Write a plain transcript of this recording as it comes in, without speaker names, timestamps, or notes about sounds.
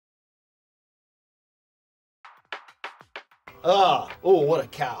Oh, what a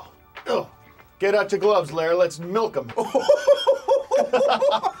cow. Ugh. Get out your gloves, Larry. Let's milk him.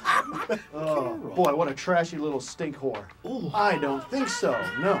 Oh, boy, what a trashy little stink whore. Ooh. I don't think so,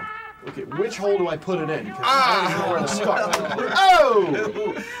 no. Okay, which hole do I put it in? Because I don't know where to start.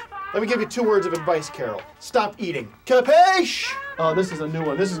 Oh! Let me give you 2 words of advice, Carol. Stop eating. Capiche? Oh, this is a new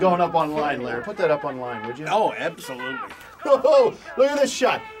one. This is going up online, Larry. Put that up online, would you? Oh, absolutely. Oh, look at this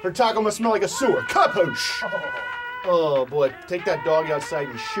shot. Her taco must smell like a sewer. Capiche? Oh, boy. Take that dog outside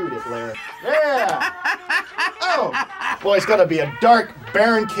and shoot it, Larry. Yeah! Oh! Boy, it's got to be a dark,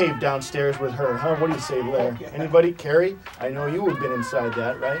 barren cave downstairs with her, huh? What do you say, Larry? Anybody? Carrie? I know you have been inside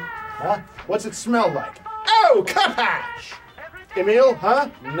that, right? Huh? What's it smell like? Oh, capiche! Emil, huh?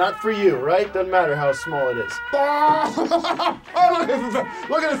 Not for you, right? Doesn't matter how small it is. Oh,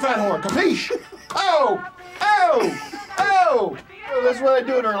 look at the fat whore. Capiche? Oh! Oh! Oh! Well, that's what I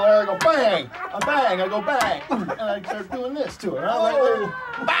do to her, Larry. I go bang! I go bang! And I start doing this to her, huh?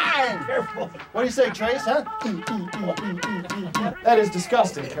 Right, bang! Careful. What do you say, Trace, huh? That is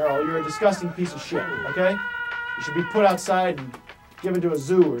disgusting, Carol. You're a disgusting piece of shit, okay? You should be put outside and given to a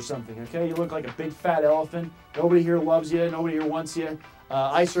zoo or something, okay? You look like a big fat elephant. Nobody here loves you. Nobody here wants you.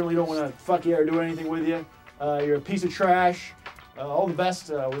 I certainly don't want to fuck you or do anything with you. You're a piece of trash. All the best.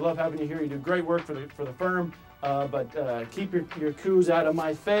 We love having you here. You do great work for the firm. But keep your coos out of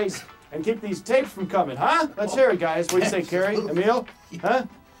my face and keep these tapes from coming, huh? Let's hear it, guys. What do you say, Carrie? Emil? Huh?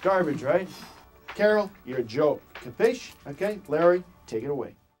 Garbage, right? Carol, you're a joke. Capiche? Okay? Larry, take it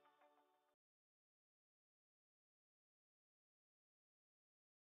away.